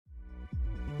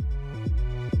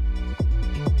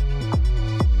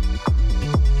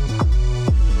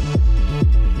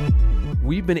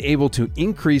we've been able to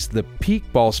increase the peak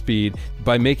ball speed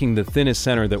by making the thinnest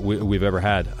center that we've ever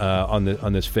had on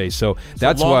this face. So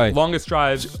that's why longest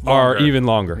drives are even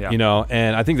longer, yeah. you know,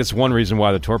 and I think that's one reason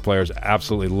why the tour players are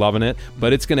absolutely loving it.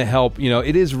 But it's going to help, you know,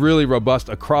 it is really robust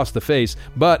across the face.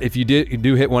 But if you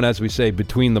do hit one, as we say,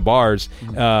 between the bars,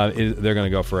 they're going to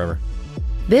go forever.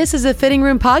 This is a Fitting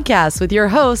Room podcast with your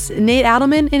hosts, Nate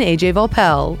Adelman and AJ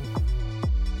Volpel.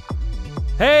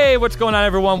 Hey, what's going on,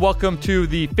 everyone? Welcome to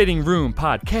the Fitting Room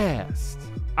podcast.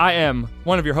 I am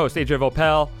one of your hosts, AJ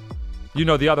Volpel. You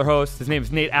know the other host. His name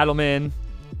is Nate Adelman.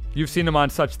 You've seen him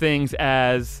on such things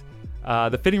as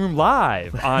the Fitting Room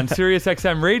Live on Sirius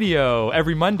XM Radio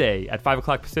every Monday at 5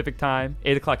 o'clock Pacific time,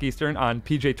 8 o'clock Eastern on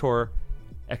PJ Tour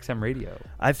XM Radio.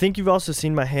 I think you've also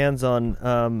seen my hands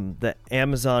on the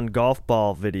Amazon golf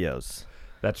ball videos.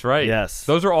 That's right. Yes.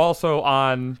 Those are also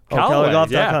on Callaway.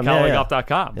 CallawayGolf.com.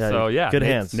 CallawayGolf.com. Yeah, So, yeah. good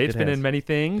hands. Nate's Good been hands. in many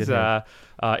things Good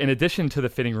in addition to the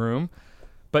Fitting Room.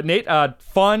 But, Nate,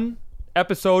 fun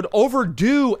episode,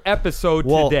 overdue episode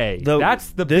today.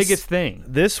 That's the biggest thing.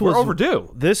 We're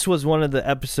overdue. This was one of the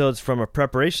episodes from a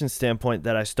preparation standpoint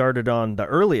that I started on the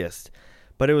earliest.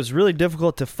 But it was really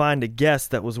difficult to find a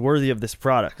guest that was worthy of this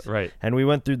product. Right. And we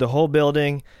went through the whole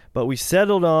building, but we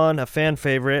settled on a fan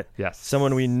favorite. Yes.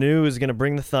 Someone we knew was going to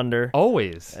bring the thunder.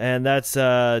 Always. And that's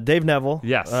Dave Neville.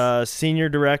 Yes. Senior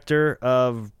Director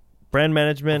of Brand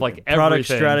Management, like Product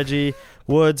everything. Strategy,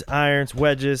 woods, irons,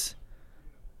 wedges.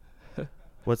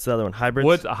 What's the other one? Hybrids?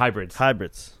 Woods, hybrids.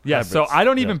 Hybrids. Yeah, so I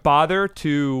don't even bother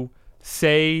to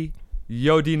say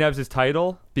Yo D Nevs'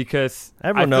 title because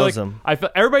Everyone knows him. I feel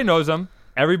everybody knows him.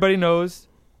 Everybody knows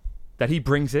that he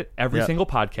brings it every single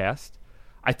podcast.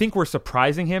 I think we're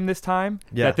surprising him this time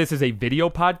that this is a video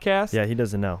podcast. Yeah, he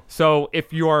doesn't know. So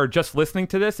if you are just listening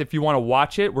to this, if you want to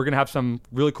watch it, we're going to have some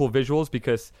really cool visuals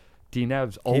because D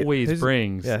Nevs always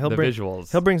brings the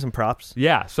visuals. He'll bring some props.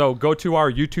 Yeah, so go to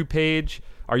our YouTube page,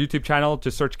 our YouTube channel,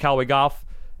 just search Callaway Golf,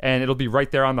 and it'll be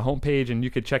right there on the homepage, and you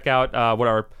could check out what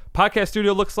our podcast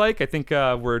studio looks like. I think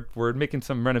we're making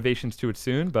some renovations to it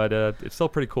soon, but it's still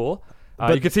pretty cool.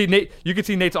 You can see Nate. You can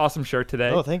see Nate's awesome shirt today.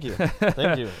 Oh, thank you,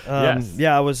 thank you. Yes.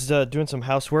 Yeah, I was doing some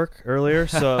housework earlier,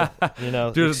 so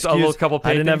Just a little couple.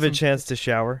 I didn't have a paintings, chance to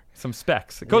shower. some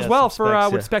specs. It goes well some for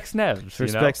specs, with Specs Nevs. For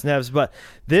Specs Nevs, but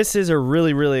this is a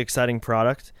really, really exciting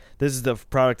product. This is the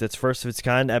product that's first of its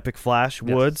kind. Epic Flash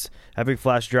Woods, Epic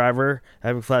Flash Driver,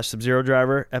 Epic Flash Sub-Zero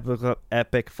Driver,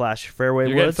 Epic Flash Fairway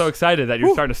You're Woods. getting so excited that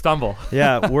you're starting to stumble.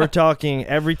 Yeah, we're talking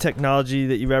every technology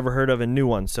that you've ever heard of and new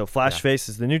ones. So Flash Face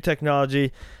is the new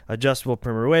technology, adjustable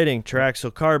perimeter weighting,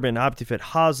 triaxial carbon, OptiFit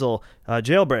hosel,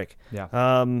 jailbreak.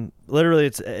 Yeah. Literally,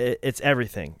 it's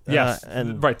everything. Yes,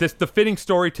 and right. The fitting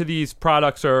story to these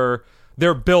products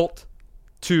they're built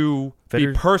to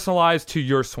be personalized to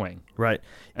your swing. Right.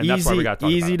 And that's why we got to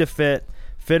talk easy about to fit,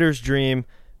 fitter's dream,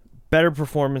 better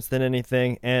performance than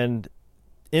anything, and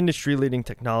industry-leading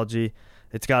technology.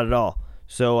 It's got it all.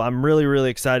 So I'm really, really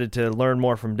excited to learn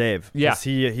more from Dave. Yeah.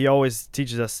 He always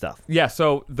teaches us stuff. Yeah,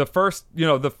 so the first,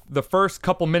 the first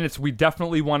couple minutes we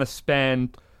definitely want to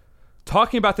spend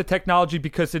talking about the technology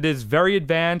because it is very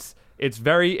advanced, it's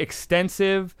very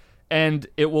extensive, and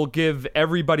it will give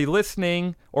everybody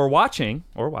listening or watching,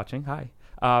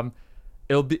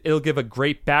 it'll give a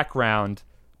great background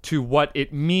to what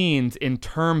it means in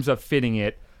terms of fitting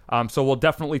it. So we'll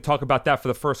definitely talk about that for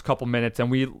the first couple minutes,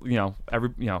 and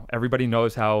everybody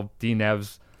knows how D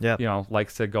Nevs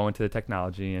likes to go into the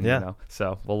technology, and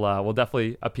so we'll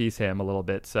definitely appease him a little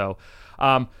bit. So,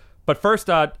 but first,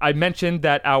 I mentioned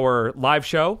that our live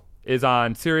show is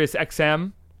on Sirius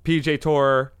XM PJ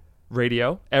Tour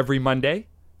Radio every Monday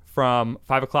from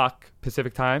 5 o'clock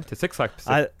Pacific time to 6 o'clock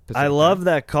Pacific I love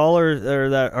that callers or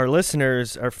that our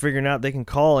listeners are figuring out they can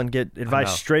call and get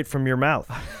advice straight from your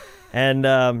mouth. And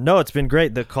no, it's been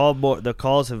great. The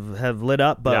calls have lit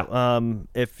up. But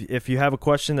if you have a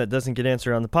question that doesn't get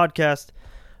answered on the podcast,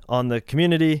 on the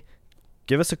community,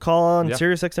 give us a call on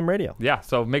Sirius XM Radio. Yeah,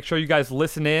 so make sure you guys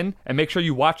listen in and make sure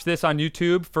you watch this on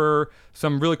YouTube for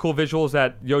some really cool visuals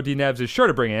that Yo D Nevs is sure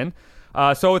to bring in.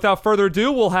 So without further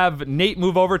ado, we'll have Nate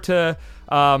move over to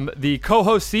the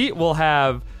co-host seat. We'll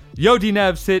have Yo D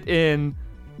Nevs sit in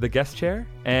the guest chair,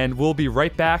 and we'll be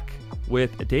right back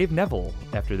with Dave Neville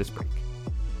after this break.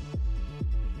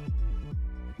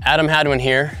 Adam Hadwin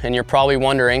here, and you're probably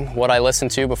wondering what I listen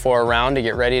to before a round to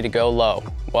get ready to go low.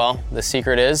 Well, the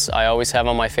secret is I always have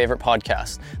on my favorite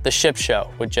podcast, The Ship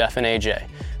Show with Jeff and AJ.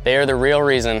 They are the real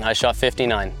reason I shot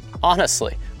 59.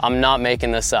 Honestly, I'm not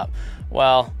making this up.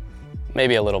 Well,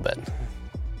 maybe a little bit.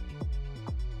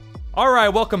 All right,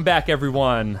 welcome back,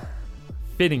 everyone.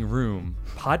 Fitting Room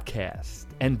podcast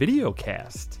and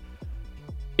videocast.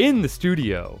 in the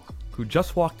studio, who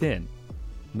just walked in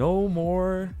no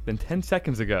more than 10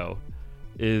 seconds ago,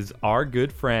 is our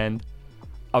good friend,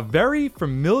 a very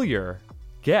familiar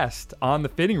guest on the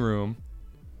Fitting Room,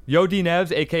 Yo D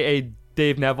Nevs, a.k.a.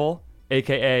 Dave Neville,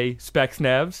 a.k.a. Specs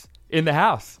Nevs, in the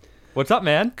house. What's up,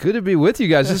 man? Good to be with you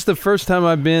guys. This is the first time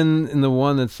I've been in the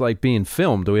one that's like being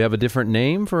filmed. Do we have a different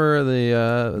name for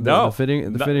the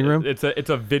fitting room? It's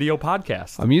a video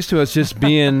podcast. I'm used to us just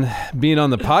being on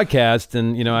the podcast,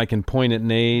 and I can point at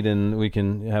Nate, and we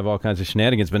can have all kinds of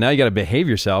shenanigans. But now you got to behave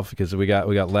yourself because we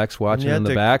got Lex watching in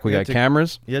the back. We got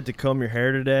cameras. You had to comb your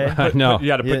hair today. I know. You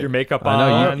got to put your makeup on.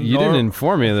 I know. You didn't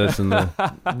inform me of this.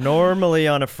 Normally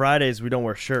on a Fridays we don't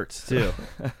wear shirts too.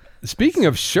 Speaking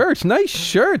of shirts, nice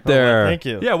shirt there. Thank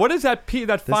you. Yeah, what is that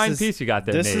fine piece you got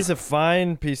there, This Nate? is a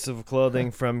fine piece of clothing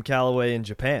from Callaway in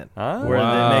Japan, where they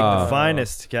Wow. make the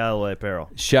finest Callaway apparel.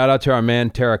 Shout out to our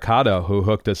man Terracotta, who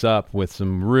hooked us up with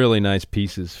some really nice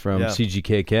pieces from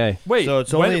CGKK. Wait, So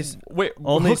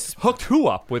it's hooked who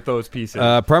up with those pieces?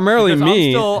 Primarily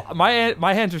Because me.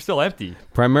 my hands are still empty.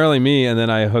 Primarily me, and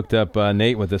then I hooked up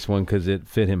Nate with this one because it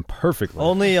fit him perfectly.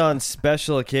 Only on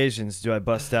special occasions do I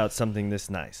bust out something this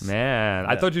nice. Man,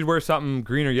 I thought you'd wear something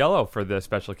green or yellow for the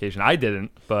special occasion. I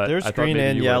didn't, but There's I thought green maybe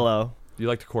and you yellow. You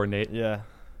like to coordinate. Yeah.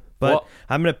 But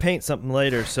I'm going to paint something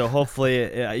later, so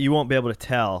hopefully you won't be able to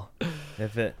tell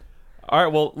if it... All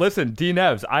right, well, listen, D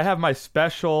Nevs, I have my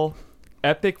special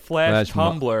Epic Flash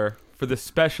tumbler for the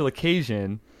special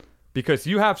occasion because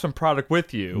you have some product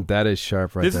with you. That is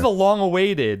sharp right This there. is a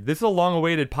long-awaited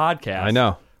podcast. I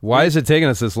know. Why is it taking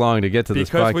us this long to get to this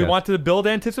podcast? Because we wanted to build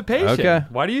anticipation. Okay.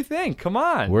 Why do you think? Come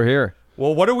on. We're here.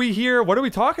 Well, what are we here? What are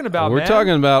we talking about, We're man?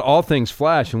 talking about all things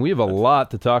Flash, and we have a lot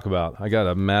to talk about. I got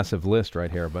a massive list right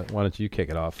here, but why don't you kick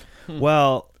it off?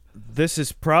 Well, this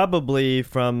is probably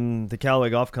from the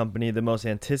Callaway Golf Company the most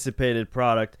anticipated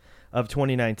product of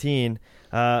 2019.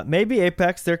 Maybe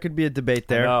Apex. There could be a debate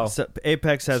there. I know. So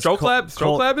Apex has Stroke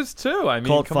Lab is too. I mean,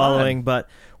 cult come following, on. but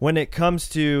when it comes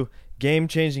to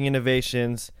game-changing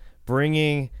innovations,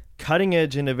 bringing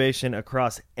cutting-edge innovation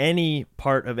across any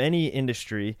part of any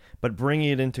industry, but bringing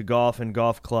it into golf and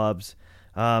golf clubs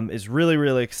is really,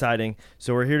 really exciting.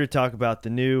 So we're here to talk about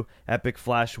the new Epic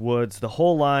Flash Woods, the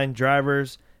whole line,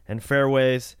 drivers and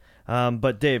fairways.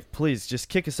 But Dave, please just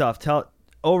kick us off.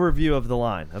 Overview of the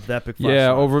line of the Epic Flash.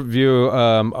 Yeah, line. overview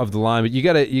of the line, but you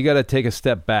gotta take a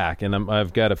step back, and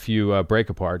I've got a few break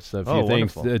aparts, a few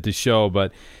things to show.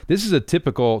 But this is a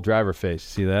typical driver face.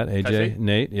 See that, AJ,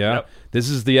 Nate? Yeah, Yep. This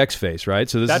is the X face, right?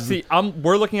 So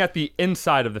we're looking at the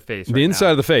inside of the face. The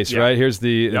inside of the face, Yeah. right? Here's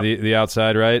the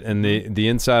outside, right? And the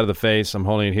inside of the face, I'm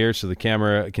holding it here so the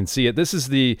camera can see it. This is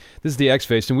the X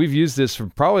face, and we've used this for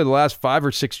probably the last 5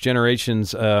 or 6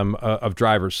 generations of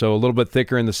drivers. So a little bit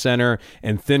thicker in the center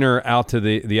and thinner out to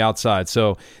the outside.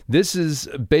 So this is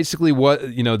basically what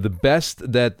the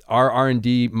best that our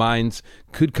R&D minds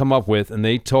could come up with, and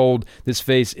they told this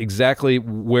face exactly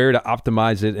where to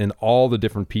optimize it in all the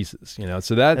different pieces.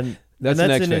 So that's an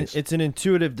X face. It's an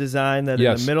intuitive design that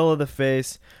in the middle of the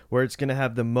face, where it's going to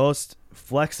have the most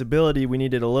flexibility, we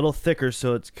need it a little thicker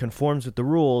so it conforms with the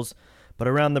rules. But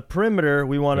around the perimeter,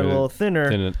 we want it a little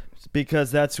thinner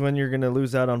because that's when you're going to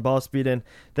lose out on ball speed. And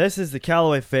this is the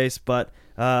Callaway face, but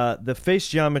the face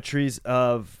geometries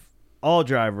of all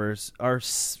drivers are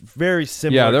very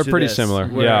similar. Yeah, they're to pretty this, similar.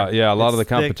 where Yeah, a lot of the it's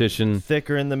competition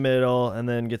thicker in the middle and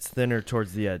then gets thinner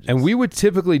towards the edges. And we would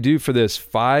typically do for this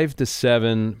 5 to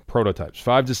 7 prototypes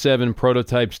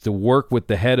to work with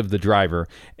the head of the driver,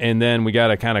 and then we got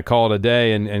to kind of call it a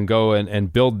day and go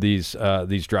and build these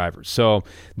drivers. So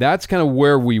that's kind of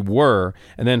where we were,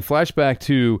 and then flashback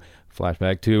to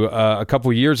a couple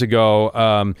of years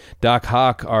ago, Doc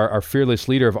Hawk, our fearless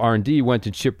leader of R&D, went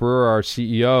to Chip Brewer, our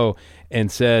CEO, and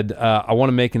said, I want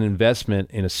to make an investment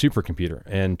in a supercomputer.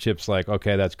 And Chip's like,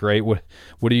 okay, that's great. What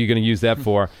are you going to use that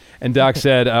for? And Doc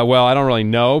said, well, I don't really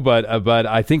know, but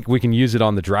I think we can use it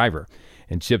on the driver.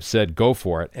 And Chip said, go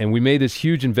for it. And we made this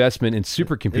huge investment in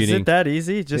supercomputing. Is it that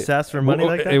easy? Just ask for money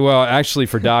like that? Well, actually,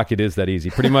 for Doc, it is that easy.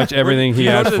 Pretty much everything he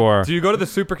asked for. Do you go to the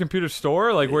supercomputer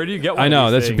store? Like, where do you get one I know.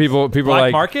 of That's these people things? are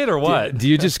like, market or what? Do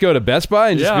you just go to Best Buy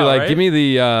and just be like, give me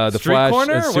the Street Flash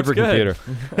corner? What's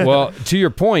supercomputer? Well, to your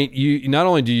point, you not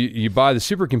only do you buy the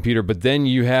supercomputer, but then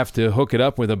you have to hook it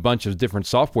up with a bunch of different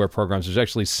software programs. There's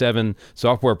actually 7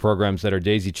 software programs that are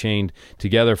daisy chained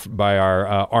together by our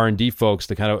R&D folks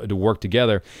to work together.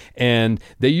 together. And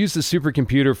they use the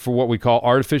supercomputer for what we call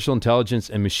artificial intelligence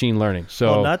and machine learning.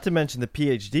 So, well, not to mention the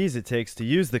PhDs it takes to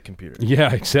use the computer.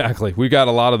 Yeah, exactly. We got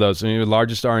a lot of those. I mean, the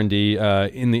largest R&D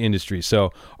in the industry.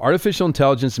 So artificial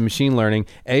intelligence and machine learning,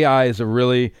 AI is a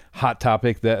really hot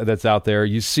topic that's out there.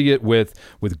 You see it with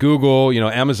Google,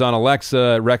 Amazon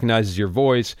Alexa recognizes your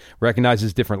voice,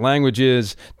 recognizes different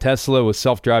languages, Tesla with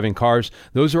self-driving cars.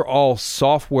 Those are all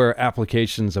software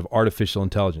applications of artificial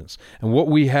intelligence. And what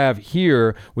we have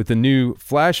here with the new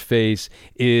Flash Face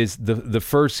is the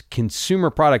first consumer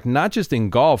product, not just in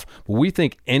golf, but we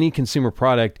think any consumer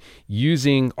product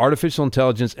using artificial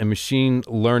intelligence and machine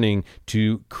learning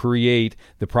to create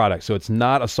the product. So it's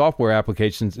not a software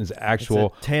application, it's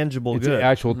actual tangible good. It's an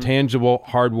actual tangible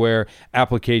hardware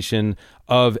application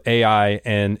of AI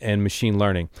and machine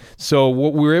learning. So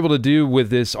what we were able to do with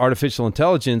this artificial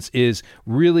intelligence is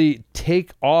really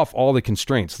take off all the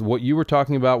constraints. What you were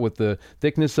talking about with the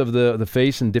thickness of the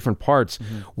face and different parts,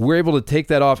 we're able to take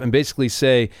that off and basically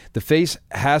say the face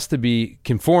has to be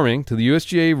conforming to the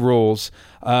USGA rules.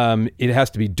 It has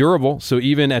to be durable, so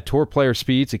even at tour player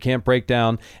speeds, it can't break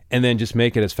down, and then just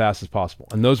make it as fast as possible.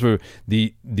 And those were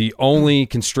the only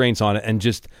constraints on it, and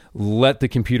just let the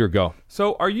computer go.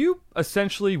 So are you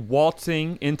essentially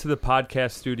waltzing into the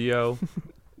podcast studio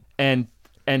and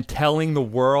telling the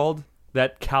world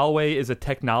that Callaway is a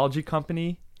technology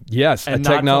company? Yes, and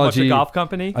not so much a golf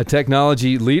company? A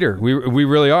technology leader. We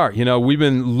really are. We've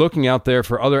been looking out there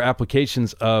for other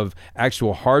applications of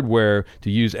actual hardware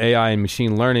to use AI and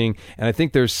machine learning. And I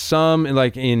think there's some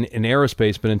like in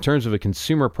aerospace, but in terms of a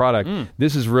consumer product,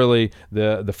 this is really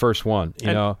the first one.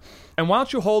 And why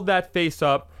don't you hold that face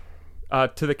up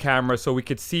to the camera so we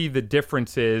could see the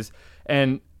differences?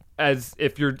 And as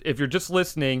if you're just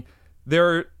listening,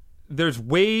 there's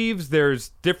waves,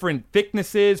 there's different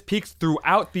thicknesses, peaks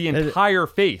throughout the entire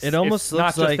face. It almost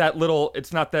looks like that little.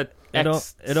 It's not that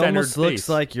it almost looks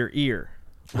like your ear.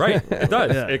 Right, it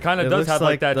does. Yeah. It kind of does have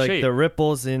like that shape. The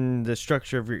ripples in the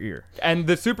structure of your ear. And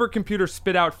the supercomputer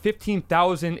spit out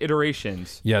 15,000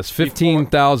 iterations. Yes,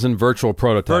 15,000 virtual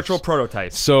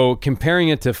prototypes. So comparing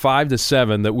it to 5 to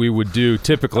 7 that we would do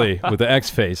typically with the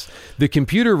X-Face, the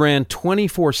computer ran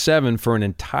 24/7 for an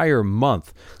entire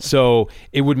month. So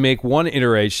it would make one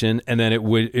iteration, and then it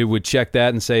would check that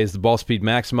and say, is the ball speed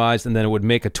maximized? And then it would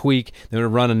make a tweak. Then it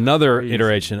would run another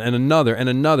iteration, and another, and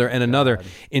another, and another,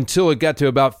 until it got to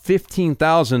about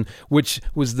 15,000, which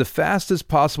was the fastest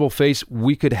possible face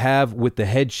we could have with the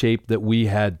head shape that we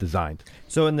had designed.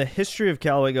 So in the history of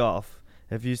Callaway Golf,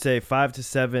 if you say 5 to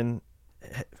 7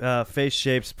 face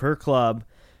shapes per club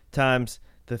times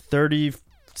the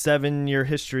 37-year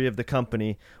history of the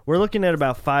company, we're looking at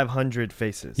about 500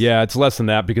 faces. Yeah, it's less than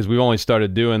that because we've only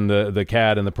started doing the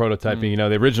CAD and the prototyping.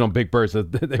 The original Big Birds,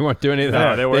 they weren't doing anything.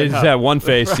 No, they just had one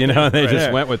face, and they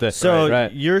just went with it. So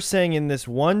you're saying in this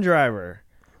one driver,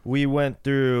 we went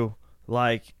through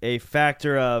like a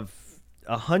factor of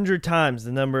 100 times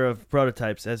the number of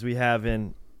prototypes as we have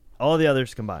in all the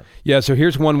others combined. Yeah, so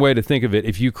here's one way to think of it.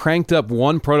 If you cranked up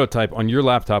one prototype on your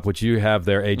laptop, which you have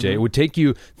there, AJ, it would take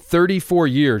you 34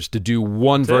 years to do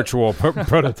one virtual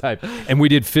prototype. And we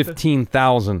did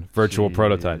 15,000 virtual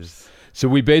prototypes. So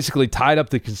we basically tied up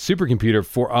the supercomputer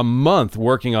for a month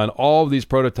working on all of these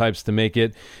prototypes to make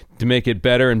it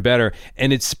better and better.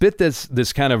 And it spit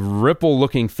this kind of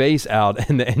ripple-looking face out,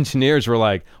 and the engineers were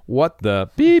like, what the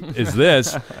beep is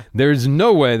this? There's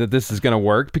no way that this is going to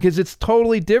work because it's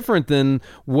totally different than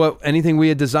anything we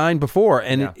had designed before.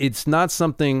 And it's not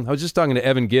something, I was just talking to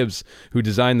Evan Gibbs, who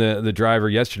designed the driver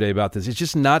yesterday about this. It's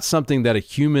just not something that a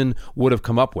human would have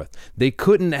come up with. They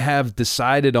couldn't have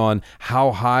decided on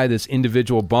how high this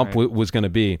individual bump was going to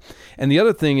be. And the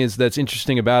other thing is that's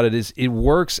interesting about it is it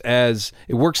works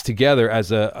together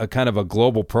as a kind of a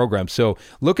global program. So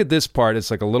look at this part.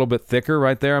 It's like a little bit thicker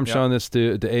right there. I'm showing this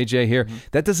to AJ here.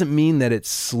 That doesn't mean that it's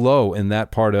slow in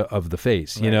that part of the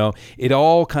face. It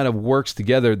all kind of works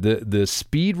together. The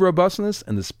speed robustness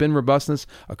and the spin robustness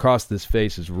across this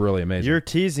face is really amazing. You're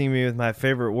teasing me with my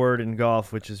favorite word in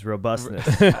golf, which is robustness.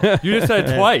 You just said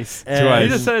it twice. You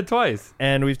just said it twice.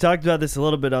 And we've talked about this a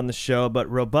little bit on the show, but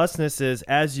robustness is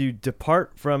as you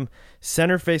depart from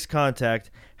center face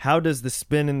contact, how does the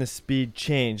spin and the speed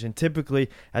change? And typically,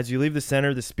 as you leave the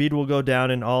center, the speed will go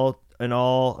down in all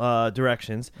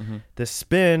directions. The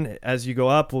spin, as you go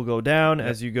up, will go down.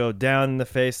 As you go down in the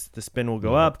face, the spin will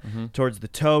go up. Towards the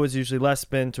toe is usually less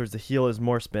spin. Towards the heel is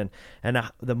more spin. And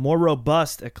the more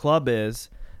robust a club is,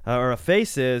 or a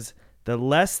face is, the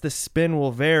less the spin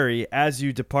will vary as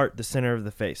you depart the center of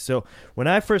the face. So when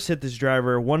I first hit this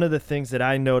driver, one of the things that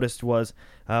I noticed was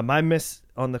my miss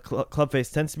on the club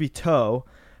face tends to be toe,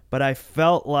 but I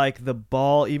felt like the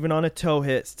ball, even on a toe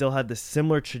hit, still had the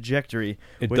similar trajectory.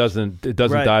 It doesn't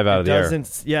dive out of the air.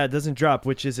 Yeah, it doesn't drop,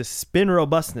 which is a spin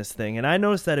robustness thing. And I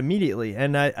noticed that immediately.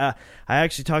 And I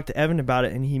actually talked to Evan about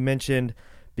it, and he mentioned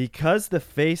because the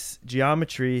face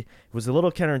geometry was a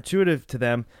little counterintuitive to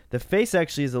them, the face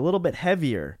actually is a little bit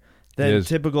heavier than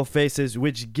typical faces,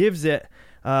 which gives it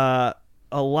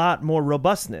a lot more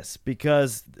robustness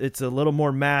because it's a little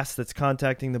more mass that's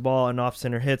contacting the ball and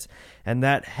off-center hits, and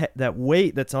that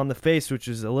weight that's on the face, which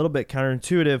is a little bit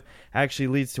counterintuitive, actually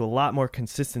leads to a lot more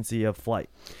consistency of flight.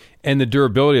 And the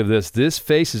durability of this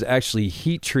face is actually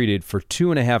heat treated for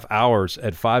 2.5 hours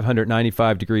at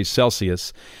 595 degrees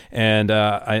Celsius. And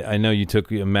I know you took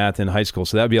math in high school,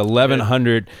 so that would be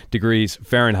 1,100 degrees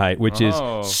Fahrenheit, which is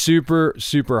super,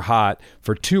 super hot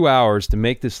for 2 hours to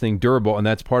make this thing durable. And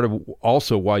that's part of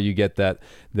also why you get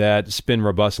that spin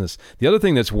robustness. The other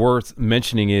thing that's worth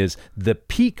mentioning is the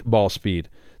peak ball speed.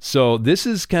 So this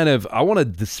is kind of, I want to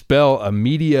dispel a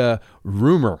media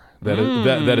rumor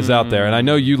that is out there, and I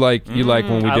know you like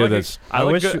when we do this. I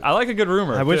like a good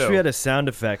rumor. I wish we had a sound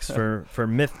effects for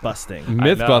myth busting.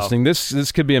 Myth busting.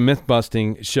 This could be a myth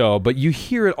busting show, but you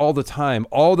hear it all the time.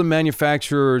 All the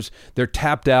manufacturers, they're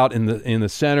tapped out in the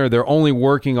center. They're only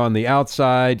working on the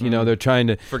outside. You know, they're trying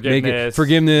to make it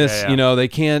forgiveness. Yeah. You know, they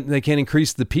can't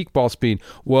increase the peak ball speed.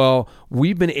 Well,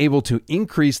 we've been able to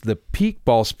increase the peak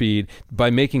ball speed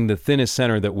by making the thinnest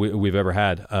center that we've ever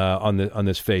had on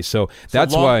this face. So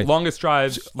that's why longest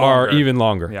drives are even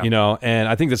longer, you know, and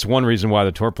I think that's one reason why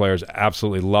the tour players are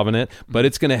absolutely loving it, but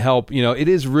it's going to help, you know, it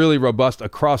is really robust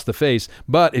across the face,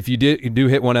 but if you do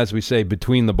hit one, as we say,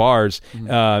 between the bars,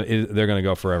 they're going to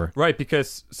go forever. Right,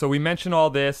 because, so we mentioned all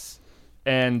this,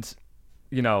 and,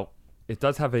 you know, it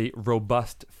does have a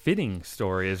robust fitting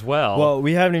story as well. Well,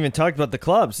 we haven't even talked about the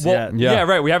clubs yet. Yeah,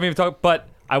 right, we haven't even talked, but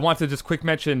I want to just quick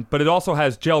mention, but it also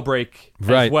has Jailbreak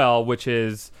as well, which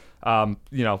is...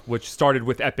 which started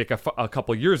with Epic a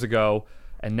couple years ago,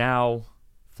 and now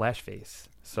Flashface.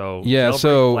 So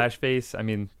Flashface. I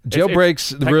mean, Jailbreak's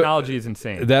technology is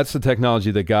insane. That's the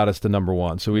technology that got us to number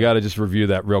one. So we got to just review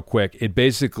that real quick. It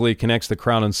basically connects the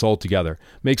crown and sole together,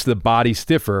 makes the body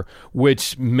stiffer,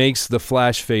 which makes the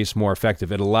Flashface more effective.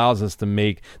 It allows us to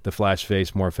make the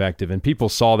Flashface more effective, and people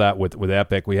saw that with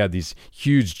Epic. We had these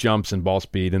huge jumps in ball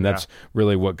speed, and that's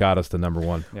really what got us to number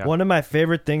one. Yeah. One of my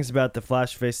favorite things about the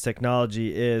Flashface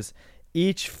technology is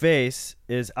each face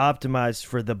is optimized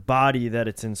for the body that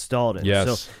it's installed in.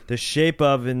 Yes. So the shape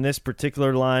of, in this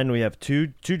particular line, we have two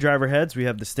driver heads. We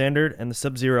have the standard and the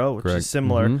Sub-Zero, which is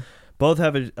similar. Mm-hmm. Both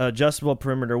have adjustable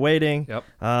perimeter weighting.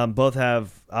 Yep. Both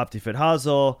have OptiFit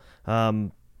hosel.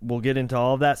 We'll get into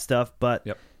all of that stuff, but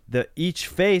each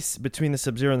face between the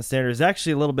Sub-Zero and the standard is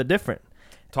actually a little bit different.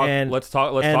 Let's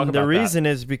talk about that. And the reason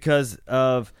is because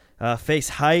of face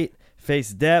height, face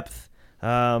depth.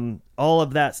 All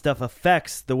of that stuff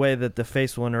affects the way that the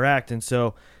face will interact, and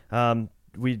so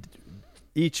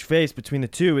each face between the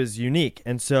two is unique.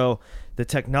 And so the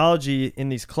technology in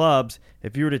these clubs,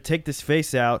 if you were to take this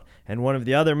face out and one of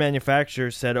the other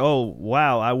manufacturers said, "Oh,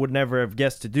 wow, I would never have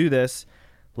guessed to do this.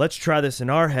 Let's try this in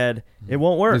our head," it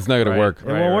won't work. It's not going to work.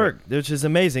 It won't work, which is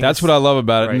amazing. That's what I love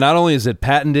about it. Not only is it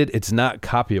patented, it's not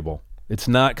copyable. It's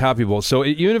not copyable. So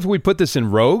even if we put this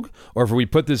in Rogue, or if we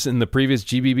put this in the previous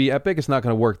GBB Epic, it's not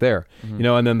going to work there. Mm-hmm. You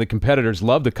know, and then the competitors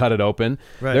love to cut it open.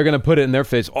 Right. They're going to put it in their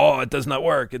face. Oh, it does not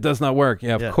work. It does not work.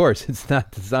 Yeah, of course. It's not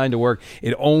designed to work.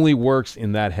 It only works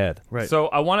in that head. Right. So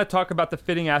I want to talk about the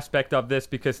fitting aspect of this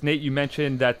because, Nate, you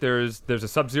mentioned that there's a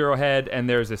Sub-Zero head and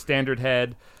there's a standard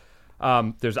head.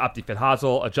 There's OptiFit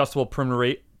hosel, adjustable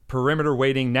perimeter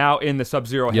weighting now in the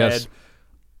Sub-Zero head.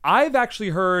 I've actually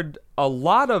heard a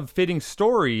lot of fitting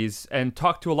stories and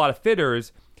talked to a lot of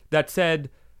fitters that said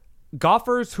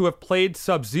golfers who have played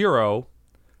Sub-Zero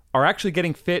are actually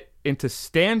getting fit into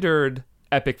standard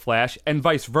Epic Flash and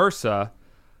vice versa.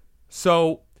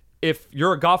 So if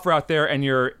you're a golfer out there and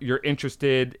you're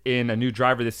interested in a new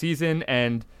driver this season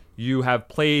and you have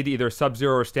played either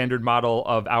Sub-Zero or standard model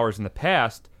of ours in the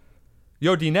past, D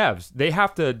Nevs, they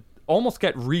have to almost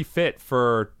get refit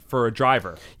for a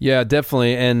driver. Yeah,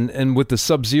 definitely. And with the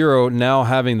Sub-Zero now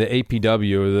having the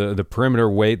APW, the perimeter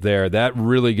weight there, that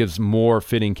really gives more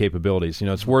fitting capabilities. You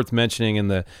know, it's worth mentioning in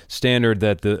the standard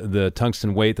that the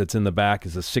tungsten weight that's in the back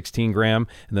is a 16 gram,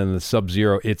 and then the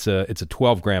Sub-Zero, it's a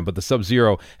 12 gram. But the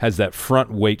Sub-Zero has that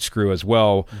front weight screw as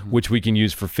well, which we can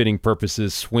use for fitting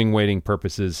purposes, swing weighting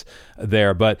purposes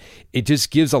there. But it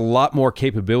just gives a lot more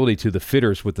capability to the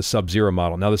fitters with the Sub-Zero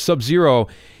model. Now, the Sub-Zero,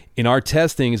 in our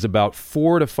testing is about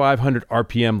 400 to 500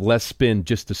 RPM less spin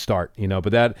just to start,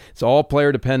 but that it's all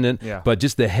player dependent, but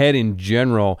just the head in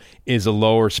general is a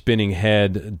lower spinning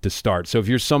head to start. So if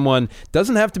you're someone,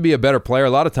 doesn't have to be a better player. A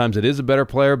lot of times it is a better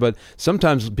player, but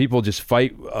sometimes people just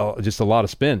fight just a lot of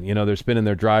spin. They're spinning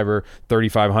their driver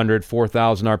 3,500,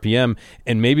 4,000 RPM,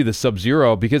 and maybe the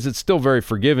Sub-Zero, because it's still very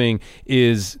forgiving,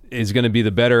 is going to be the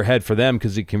better head for them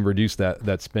because it can reduce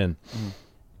that spin.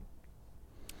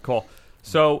 Cool.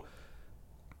 So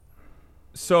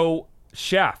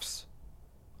shafts.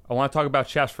 I want to talk about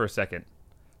shafts for a second.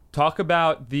 Talk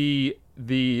about the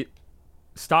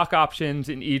stock options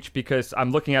in each, because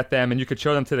I'm looking at them and you could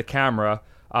show them to the camera.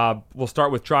 We'll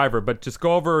start with driver, but just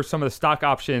go over some of the stock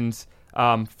options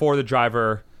for the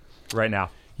driver right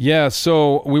now. Yeah,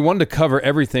 so we wanted to cover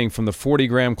everything from the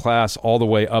 40-gram class all the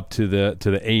way up to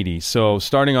the 80. So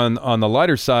starting on the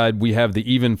lighter side, we have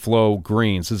the Even Flow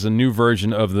Greens. This is a new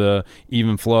version of the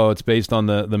Even Flow. It's based on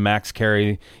the Max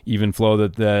Carry Even Flow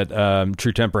that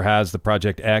True Temper has, the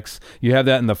Project X. You have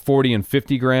that in the 40 and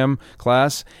 50-gram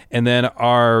class. And then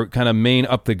our kind of main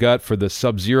up the gut for the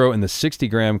Sub-Zero in the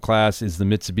 60-gram class is the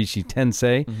Mitsubishi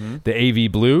Tensei, the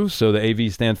AV Blue. So the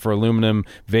AV stands for aluminum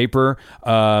vapor.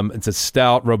 It's a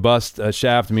stout, robust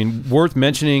shaft. I mean, worth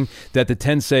mentioning that the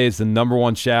Tensei is the number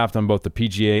one shaft on both the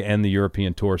PGA and the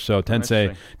European Tour. So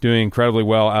Tensei doing incredibly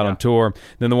well out on tour.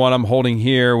 Then the one I'm holding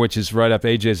here, which is right up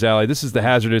AJ's alley, this is the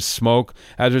Hazardous Smoke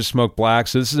Black.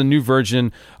 So this is a new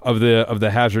version of the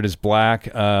Hazardous Black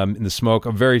in the smoke,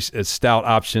 a very stout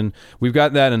option. We've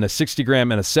got that in a 60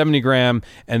 gram and a 70 gram,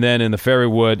 and then in the Fairway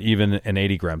Wood, even an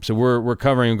 80 gram. So we're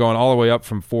covering and going all the way up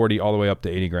from 40 all the way up to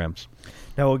 80 grams.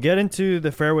 Now, we'll get into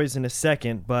the fairways in a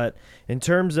second, but in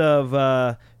terms of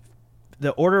the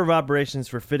order of operations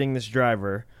for fitting this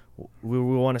driver, we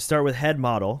want to start with head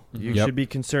model. You should be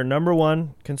concerned. Number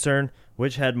one concern,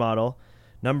 which head model.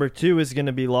 Number two is going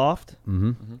to be loft.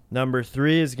 Number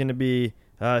three is going to be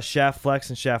shaft flex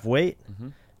and shaft weight.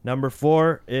 Number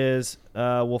four is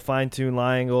we'll fine-tune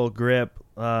lie angle, grip,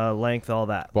 length, all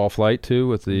that. Ball flight, too,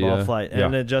 with the... Ball flight,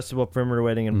 and adjustable perimeter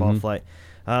weighting and ball flight.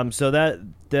 So that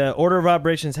the order of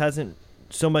operations hasn't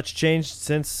so much changed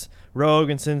since Rogue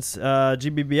and since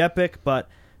GBB Epic, but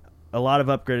a lot of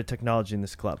upgraded technology in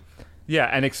this club. Yeah,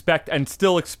 and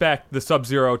still expect the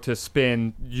Sub-Zero to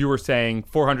spin, you were saying,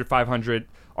 400, 500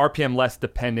 RPM less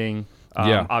depending,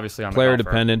 obviously on player the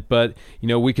golfer. dependent, but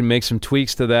we can make some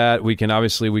tweaks to that. We can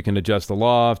adjust the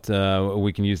loft.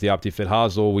 We can use the OptiFit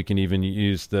hosel. We can even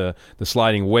use the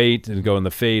sliding weight and go in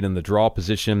the fade and the draw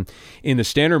position. In the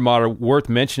standard model, worth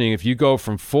mentioning, if you go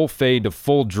from full fade to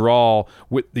full draw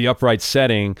with the upright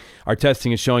setting, our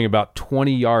testing is showing about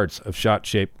 20 yards of shot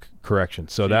shape correction.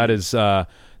 So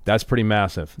that's pretty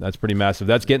massive.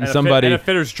 That's getting somebody... and a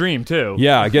fitter's dream, too.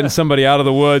 Yeah, getting somebody out of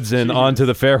the woods and onto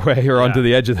the fairway or onto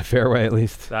the edge of the fairway, at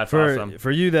least. That's awesome.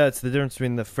 For you, that's the difference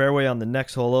between the fairway on the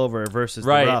next hole over versus the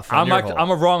rough on your hole.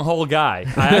 I'm a wrong hole guy.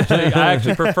 I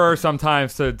actually prefer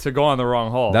sometimes to go on the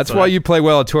wrong hole. That's why you play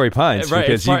well at Torrey Pines,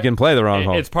 because you can play the wrong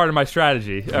hole. It's part of my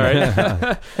strategy, all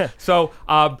right? So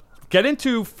get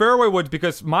into fairway woods,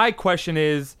 because my question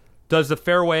is, does the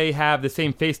fairway have the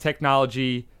same face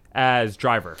technology as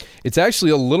driver? It's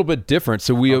actually a little bit different.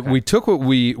 So we took what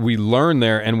we learned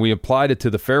there and we applied it to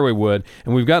the fairway wood,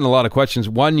 and we've gotten a lot of questions.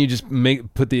 Why don't you just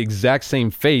put the exact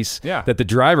same face that the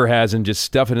driver has and just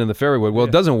stuff it in the fairway wood? Well,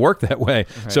 it doesn't work that way.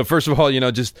 Right. So first of all,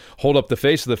 just hold up the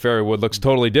face of the fairway wood. Looks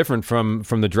totally different from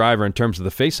the driver in terms of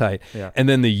the face height. Yeah. And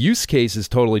then the use case is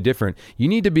totally different. You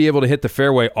need to be able to hit the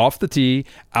fairway off the tee,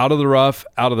 out of the rough,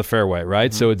 out of the fairway,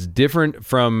 right? So it's different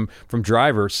from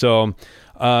driver. So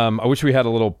I wish we had a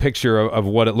little picture of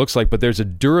what it looks like, but there's a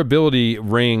durability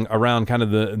ring around kind of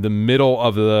the middle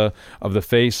of the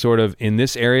face, sort of in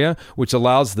this area, which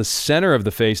allows the center of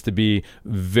the face to be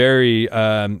very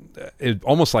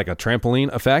almost like a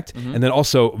trampoline effect, and then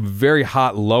also very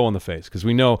hot low on the face, because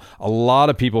we know a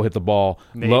lot of people hit the ball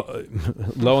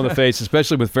low in the face,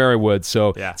 especially with fairway wood.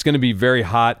 So it's going to be very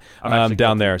hot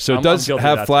down there. So it does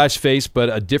have flash face,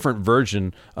 but a different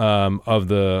version of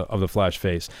the flash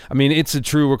face. I mean, it's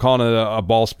we're calling it a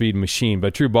ball speed machine, but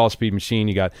a true ball speed machine.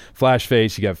 You got flash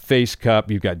face, you got face cup,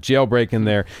 you've got jailbreak in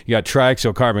there, you got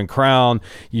triaxial carbon crown,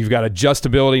 you've got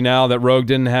adjustability now that Rogue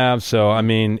didn't have. So I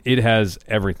mean, it has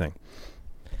everything.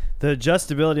 The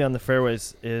adjustability on the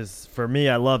fairways is, for me,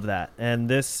 I love that. And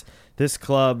this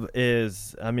club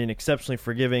is, exceptionally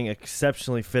forgiving,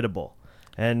 exceptionally fittable.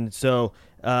 And so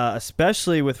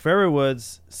especially with fairway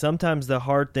woods, sometimes the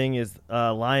hard thing is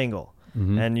lie angle.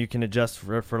 and you can adjust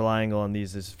for lie angle on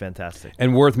these. Is fantastic.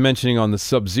 And worth mentioning on the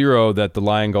Sub-Zero that the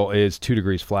lie angle is 2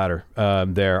 degrees flatter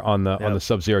there on the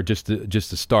Sub-Zero just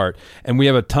to start. And we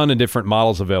have a ton of different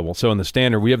models available. So in the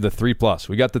standard, we have the 3 Plus,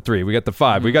 we got the 3, we got the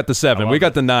 5, we got the 7, we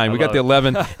got the 9, we got the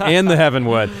 11, and the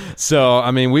Heavenwood. So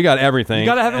I mean, we got everything. You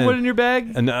got a Heavenwood in your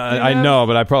bag? And I know,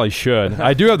 but I probably should.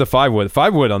 I do have the 5-wood.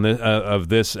 5-wood on this of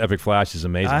this Epic Flash is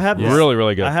amazing. I have really,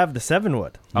 really good. I have the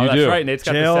 7-wood. Oh, that's do. right. Nate's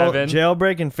got the 7.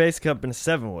 Jailbreak and face cup and a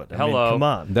 7-wood. I mean, come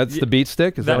on. That's the beat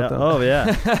stick? Is that what Oh,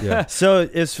 yeah. yeah. So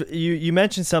you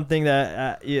mentioned something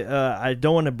that I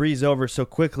don't want to breeze over so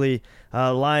quickly,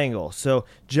 lie angle. So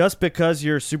just because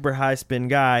you're a super high spin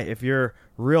guy, if you're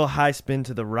real high spin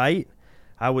to the right,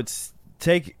 I would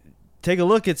take a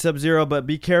look at Sub-Zero, but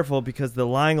be careful because the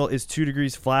lie angle is 2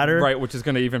 degrees flatter. Right, which is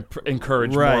going to even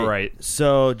encourage more right.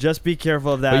 So just be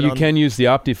careful of that. But you can use the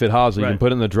OptiFit hosel. You Right. can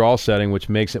put it in the draw setting, which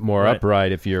makes it more Right.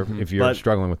 upright if you're But-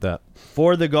 struggling with that.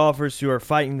 For the golfers who are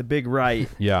fighting the big right,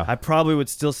 Yeah. I probably would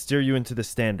still steer you into the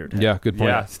standard. Yeah, good point.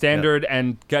 Yeah, standard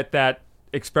and get that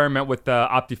experiment with the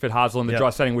OptiFit hosel in the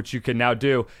draw setting, which you can now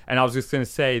do. And I was just going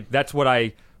to say, that's what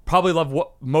I probably love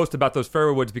most about those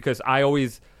fairway woods, because I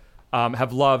always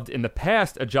have loved in the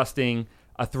past adjusting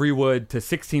a 3-wood to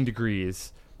 16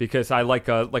 degrees because I like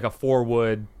a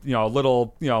 4-wood, a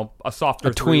little, a softer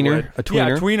A tweener, 3-wood. a tweener.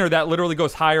 Yeah, a tweener that literally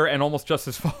goes higher and almost just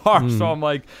as far. So I'm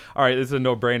like, all right, this is a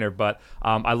no-brainer. But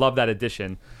I love that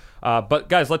addition. But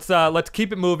guys, let's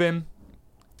keep it moving.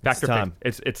 Factor time.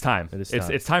 It's time. It is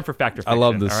time. It's time for factor fiction. I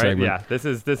love this all right? segment. Yeah, this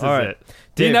is All right. it.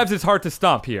 Dean Dave- Evans is hard to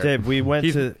stump here. Dave, we went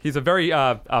he's a very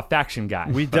faction guy.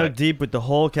 We dug deep with the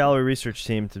whole calorie research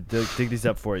team to dig these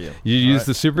up for you. You use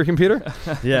the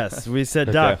supercomputer? Yes, we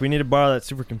said, Doc, we need to borrow that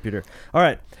supercomputer. All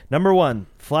right, number 1,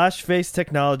 flash face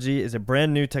technology is a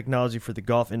brand new technology for the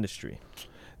golf industry.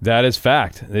 That is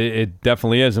fact. It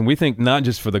definitely is. And we think not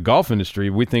just for the golf industry,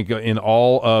 we think in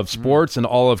all of sports and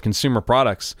all of consumer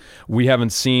products. We haven't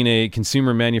seen a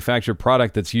consumer manufactured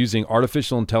product that's using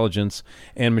artificial intelligence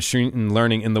and machine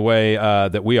learning in the way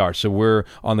that we are. So we're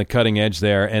on the cutting edge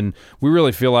there. And we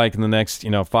really feel like in the next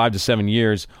 5 to 7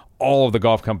 years, all of the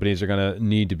golf companies are going to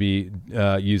need to be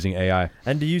using AI.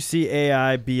 And do you see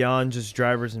AI beyond just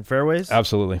drivers and fairways?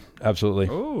 Absolutely.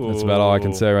 Ooh. That's about all I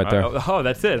can say right there. Oh,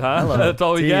 that's it, huh? That's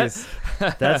all we Tease.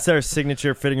 get? That's our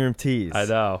signature fitting room tease. I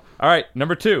know. All right,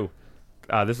 number 2.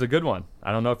 This is a good one.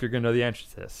 I don't know if you're going to know the answer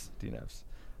to this, DNFs.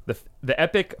 The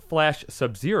Epic Flash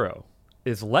Sub-Zero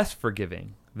is less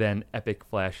forgiving than Epic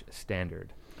Flash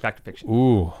Standard. Fact or fiction?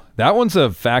 Ooh, that one's a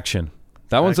faction.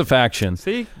 That one's a faction.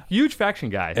 See? Huge faction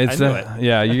guy. It's I knew it.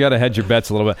 Yeah, you got to hedge your bets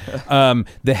a little bit.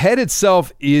 The head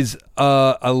itself is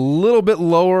a little bit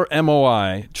lower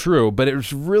MOI, true, but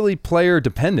it's really player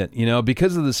dependent.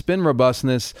 Because of the spin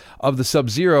robustness of the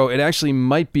Sub-Zero, it actually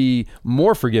might be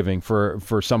more forgiving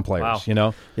for some players.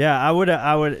 Wow. Yeah,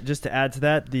 I would just to add to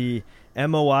that, the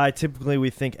MOI, typically we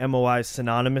think MOI is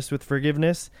synonymous with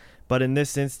forgiveness, but in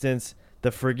this instance,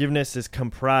 the forgiveness is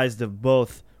comprised of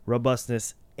both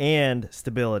robustness and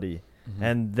stability,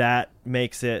 and that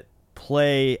makes it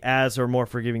play as or more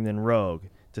forgiving than Rogue,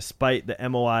 despite the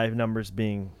MOI numbers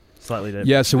being slightly different.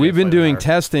 Yeah, so we've been doing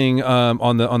testing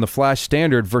on the Flash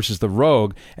Standard versus the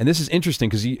Rogue, and this is interesting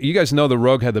because you guys know the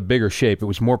Rogue had the bigger shape. It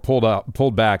was more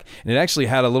pulled back, and it actually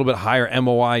had a little bit higher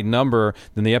MOI number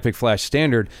than the Epic Flash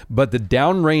Standard, but the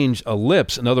downrange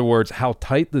ellipse, in other words, how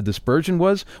tight the dispersion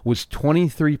was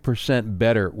 23%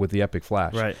 better with the Epic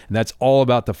Flash. Right. And that's all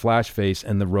about the flash face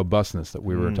and the robustness that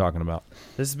we were talking about.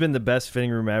 This has been the best fitting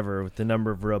room ever with the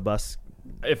number of robust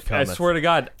I comments. swear to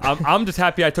God, I'm just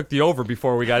happy I took the over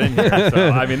before we got in here. So,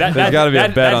 I mean, that gotta be a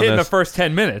bet that on hit in the this. first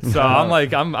 10 minutes. So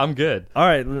I'm good. All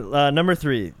right, number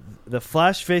 3. The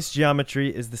flash face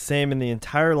geometry is the same in the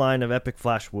entire line of Epic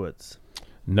Flash woods.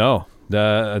 No,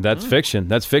 that's fiction.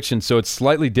 That's fiction. So it's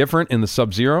slightly different in the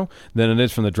Sub-Zero than it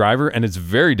is from the driver, and it's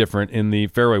very different in the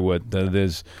fairway wood than it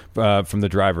is from the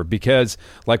driver because,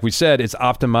 like we said, it's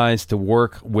optimized to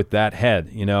work with that head,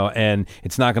 and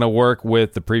it's not going to work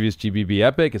with the previous GBB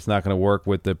Epic. It's not going to work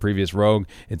with the previous Rogue.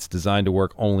 It's designed to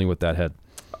work only with that head.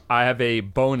 I have a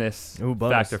bonus,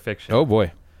 bonus. fact or fiction. Oh,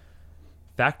 boy.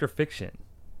 Fact or fiction.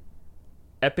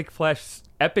 Epic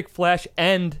Flash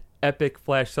and Epic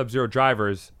Flash Sub-Zero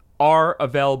drivers are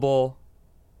available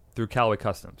through Callaway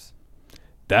Customs.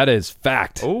 That is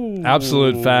fact. Ooh.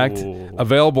 Absolute fact.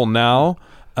 Available now.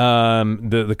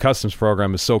 the customs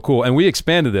program is so cool, and we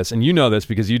expanded this, and you know this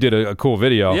because you did a cool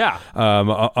video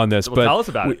on this. Well, but tell us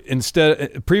about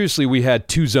it. Previously we had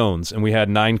 2 zones, and we had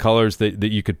 9 colors that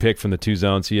you could pick from the 2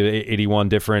 zones. So you had 81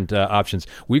 different options.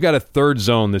 We got a 3rd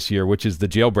zone this year, which is the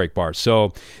jailbreak bars.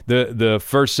 So the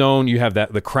first zone, you have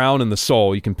the crown and the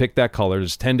sole. You can pick that color.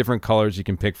 There's 10 different colors you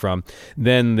can pick from.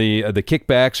 Then the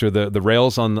kickbacks or the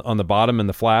rails on the bottom and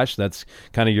the flash, that's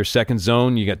kind of your second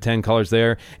zone. You got 10 colors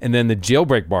there. And then the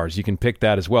jailbreak bars, you can pick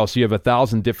that as well. So you have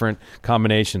 1,000 different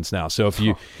combinations now. So if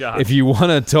you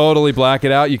want to totally black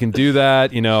it out, you can do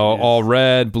that. All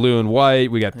red, blue, and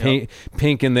white. We got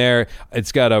pink in there.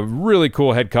 It's got a really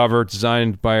cool head cover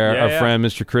designed by our friend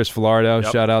Mr. Chris Villardo.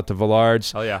 Shout out to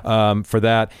Villards for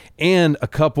that. And a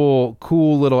couple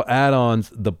cool little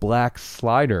add-ons. The black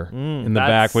slider in the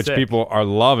back, which sick. people are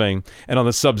loving. And on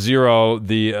the Sub-Zero,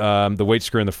 the weight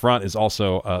screw in the front is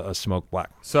also a smoke black.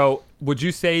 So would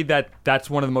you say that that's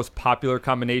one of the most popular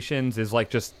combinations, is like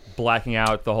just blacking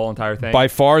out the whole entire thing? By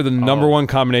far, the number one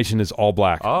combination is all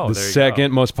black. Oh, the there you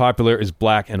second most popular is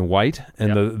black and white,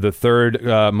 and the third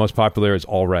most popular is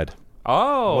all red.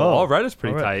 Oh, Whoa. all red is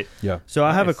pretty All right. tight. Yeah. So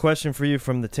I have a question for you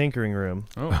from the Tinkering Room.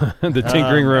 The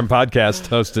Tinkering Room podcast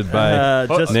hosted by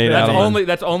Just Nate that's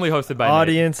Adelman. only hosted by Nate.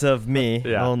 audience of me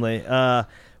Yeah. only.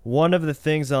 One of the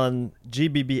things on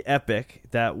GBB Epic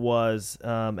that was,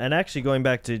 and actually going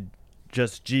back to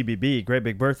just GBB, Great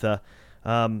Big Bertha,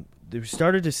 we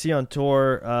started to see on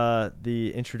tour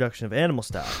the introduction of Animal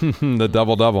Style. The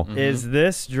double. Is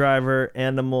this driver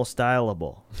animal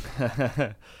styleable?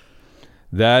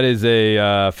 That is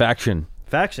a faction.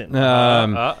 Faction.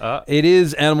 It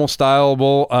is animal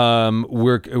styleable.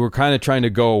 We're kind of trying to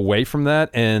go away from that,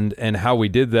 and how we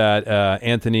did that.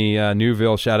 Anthony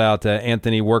Newville, shout out to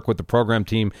Anthony, worked with the program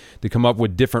team to come up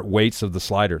with different weights of the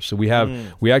sliders. So we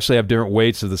actually have different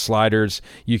weights of the sliders.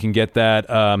 You can get that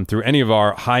through any of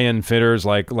our high end fitters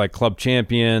like Club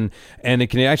Champion, and it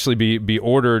can actually be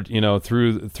ordered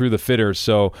through the fitters.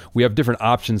 So we have different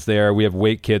options there. We have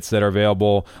weight kits that are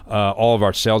available. All of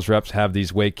our sales reps have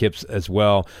these weight kits as well.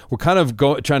 We're kind of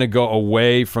trying to go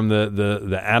away from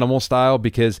the animal style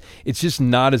because it's just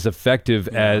not as effective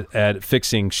at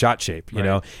fixing shot shape. You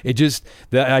know,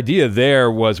 the idea there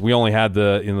was we only had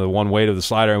the one weight of the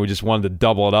slider, and we just wanted to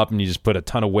double it up, and you just put a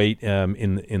ton of weight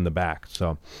in the back.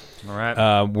 So, all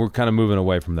right, we're kind of moving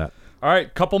away from that. All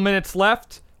right, couple minutes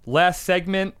left. Last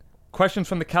segment. Questions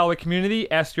from the Callaway community.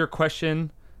 Ask your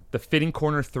question. The Fitting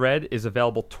Corner thread is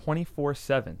available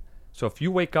 24/7. So if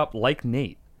you wake up like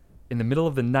Nate in the middle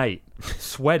of the night,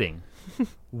 sweating,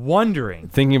 wondering,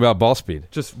 thinking about ball speed,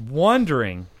 just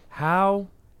wondering how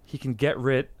he can get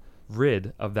rid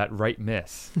of that right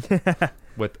miss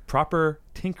with proper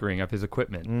tinkering of his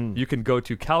equipment, you can go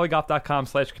to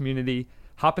CallawayGolf.com/community,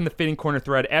 hop in the Fitting Corner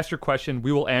thread, ask your question.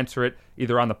 We will answer it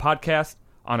either on the podcast,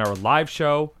 on our live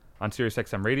show on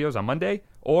SiriusXM Radios on Monday,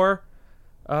 or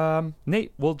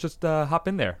Nate will just hop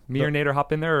in there. Me or Nate will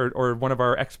hop in there, or one of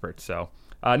our experts. So,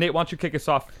 Nate, why don't you kick us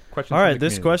off? Questions. All right,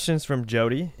 this question's from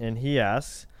Jody, and he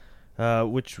asks,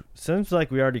 which seems like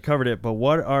we already covered it, but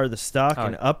what are the stock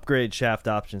and upgrade shaft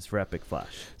options for Epic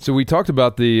Flash? So we talked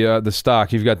about the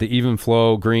stock. You've got the Even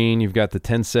Flow green, you've got the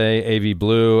Tensei AV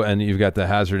blue, and you've got the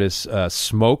Hazardous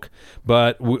smoke.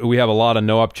 But we have a lot of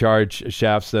no upcharge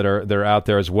shafts that are out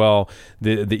there as well.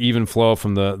 The Even Flow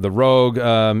from the Rogue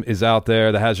is out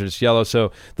there. The Hazardous yellow.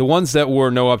 So the ones that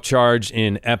were no upcharge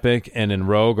in Epic and in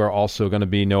Rogue are also going to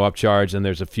be no upcharge, and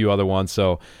there's a few other ones.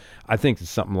 So I think it's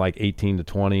something like 18 to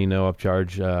 20 no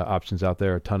upcharge options out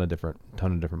there. A ton of different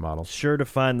models. Sure to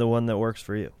find the one that works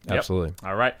for you. Yep. Absolutely.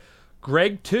 All right.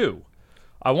 Greg 2.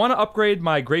 I want to upgrade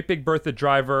my Great Big Bertha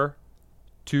driver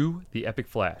to the Epic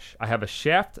Flash. I have a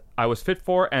shaft I was fit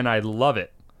for, and I love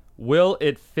it. Will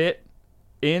it fit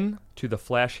into the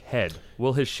Flash head?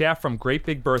 Will his shaft from Great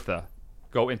Big Bertha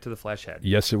go into the Flash head?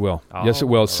 Yes, it will. Oh, yes, it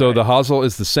will. So right. the hosel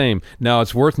is the same. Now,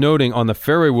 it's worth noting on the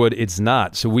fairway wood, it's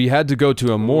not. So we had to go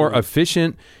to a more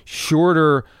efficient,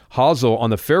 shorter hosel on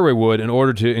the fairway wood in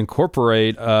order to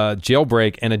incorporate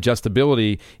jailbreak and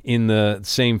adjustability in the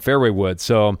same fairway wood.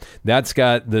 So that's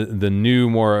got the new,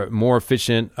 more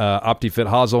efficient OptiFit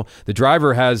hosel. The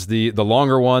driver has the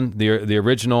longer one, the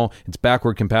original. It's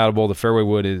backward compatible. The fairway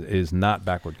wood is not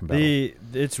backward compatible.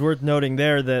 It's worth noting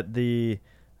there that the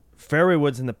fairway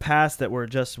woods in the past that were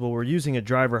adjustable were using a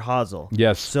driver hosel.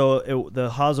 Yes. So the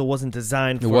hosel wasn't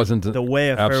designed for the way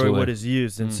a absolutely. fairway wood is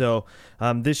used. And so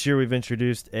this year we've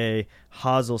introduced a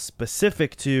hosel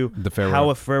specific to how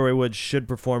a fairway wood should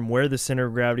perform, where the center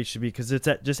of gravity should be, because it's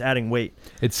just adding weight.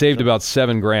 It saved about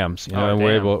 7 grams, and damn.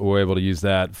 we're able to use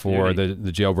that for the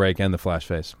jailbreak and the flash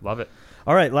face. Love it.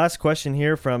 All right, last question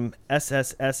here from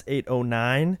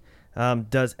SSS809.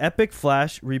 Does Epic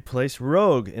Flash replace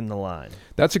Rogue in the line?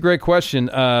 That's a great question.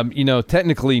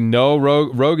 Technically, no.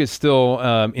 Rogue is still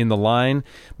in the line,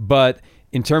 but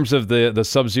in terms of the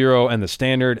Sub-Zero and the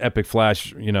standard, Epic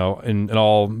Flash, in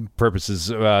all purposes,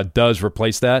 does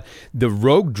replace that. The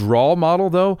Rogue Draw model,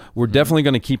 though, we're definitely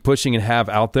going to keep pushing and have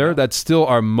out there. That's still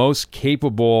our most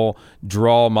capable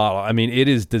draw model. I mean, it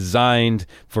is designed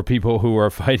for people who are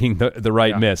fighting the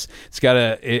right miss. It's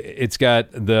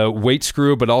got the weight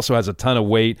screw, but also has a ton of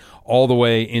weight all the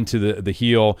way into the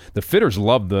heel. The fitters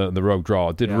love the Rogue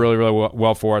Draw. It did really, really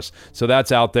well for us. So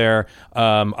that's out there.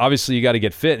 Obviously, you got to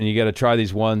get fit and you got to try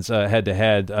these ones head to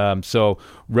head. So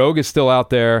Rogue is still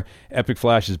out there. Epic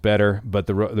Flash is better, but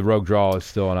the Rogue Draw is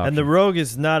still an option. And the Rogue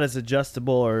is not as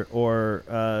adjustable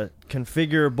or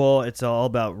configurable. It's all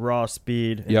about raw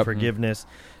speed and forgiveness.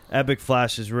 Epic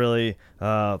Flash is really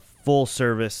full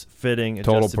service fitting,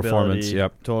 total adjustability,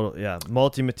 performance.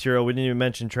 Multi-material. We didn't even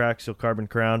mention Traxxel Carbon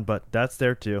Crown, but that's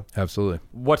there too. Absolutely.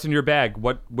 What's in your bag?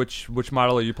 Which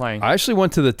model are you playing? I actually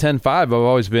went to the 10.5. I've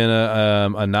always been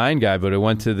a 9 guy, but I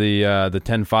went to the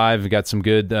 10.5. Got some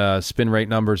good spin rate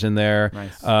numbers in there.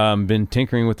 Nice. Been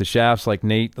tinkering with the shafts like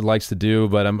Nate likes to do,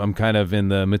 but I'm kind of in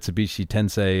the Mitsubishi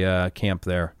Tensei camp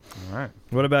there. All right.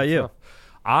 What about you?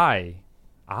 I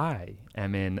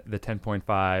am in the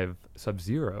 10.5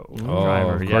 Sub-Zero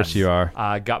driver. Of course you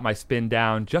are. Got my spin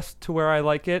down just to where I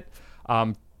like it.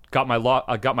 Got my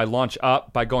launch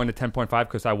up by going to 10.5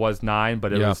 because I was 9,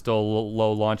 but it was still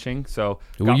low launching. So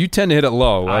you tend to hit it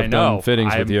low. I I've know. done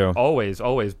fittings with you. Always.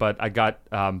 But I got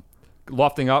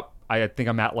lofting up. I think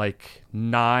I'm at like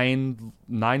 9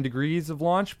 degrees of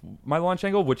launch. My launch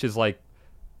angle, which is like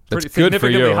That's pretty good for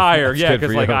significantly you. higher. That's Yeah, good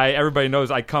because for like you. everybody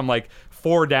knows I come like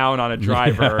 4 down on a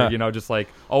driver. Just like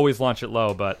always launch it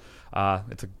low. But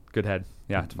it's a good head.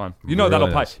 Yeah, it's fun. Really that'll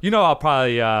nice. probably. I'll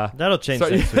probably. That'll change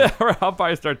things soon. I'll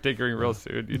probably start tinkering real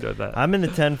soon. You know that. I'm in the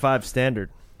 10.5 standard.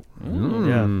 A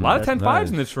Yeah, lot of 10.5s nice.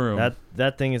 in this room.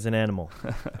 that thing is an animal.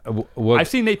 I've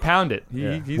seen Nate pound it.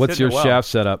 He's What's hitting your it well. shaft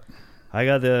setup? I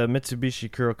got the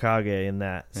Mitsubishi Kurokage in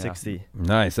that 60.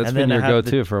 Nice. That's And been then your I have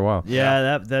go-to for a while.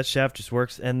 Yeah, that shaft just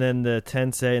works. And then the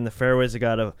Tensei and the fairways, I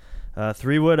got a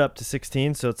 3-wood up to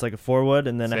 16, so it's like a 4-wood.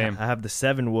 And then I Same. have the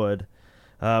 7-wood,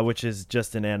 which is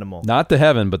just an animal. Not the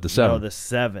heaven, but the 7. No, the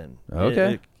 7.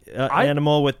 Okay.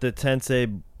 Animal with the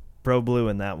Tensei Pro Blue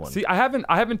in that one. See, I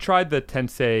haven't tried the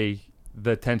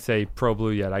Tensei Pro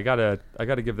Blue yet. I gotta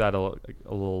give that a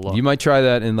little look. You might try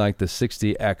that in like the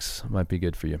 60X. Might be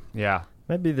good for you. Yeah.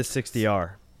 Maybe the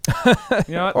 60R.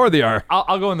 You know what? Or the R.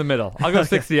 I'll go in the middle. I'll go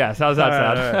 60S. How's that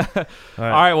sound? All right.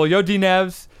 All right. Well, Yo D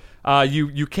Nevs,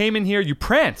 you came in here. You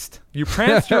pranced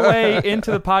your way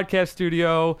into the podcast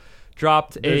studio.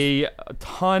 Dropped a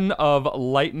ton of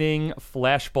lightning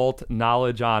flashbolt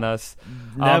knowledge on us.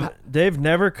 Dave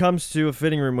never comes to a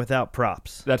fitting room without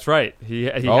props. That's right. He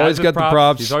Always has his got the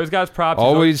props. He's always got his props.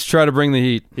 Always try to bring the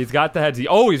heat. He's got the heads. He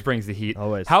always brings the heat.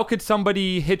 Always. How could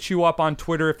somebody hit you up on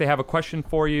Twitter if they have a question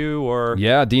for you? Or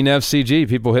Yeah, DNevCG.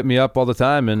 People hit me up all the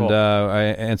time, and Cool.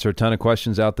 I answer a ton of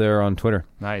questions out there on Twitter.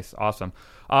 Nice. Awesome.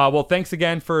 Well, thanks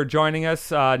again for joining us.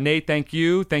 Nate, thank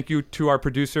you. Thank you to our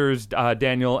producers,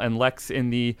 Daniel and Lex in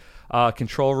the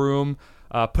control room,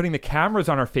 putting the cameras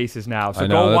on our faces now. So I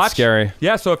know, go that's watch. scary.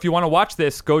 Yeah, so if you want to watch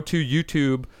this, go to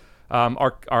YouTube,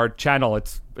 our channel.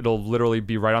 It'll literally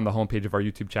be right on the homepage of our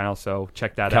YouTube channel, so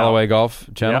check that Callaway out. Golf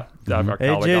channel. Yeah, our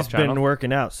Callaway AJ's Golf channel. been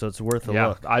working out, so it's worth a Yeah,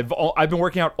 look. I've been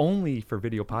working out only for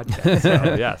video podcasts.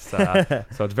 So yes,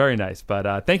 so it's very nice.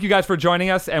 But thank you guys for joining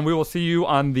us, and we will see you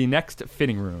on the next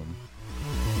fitting room.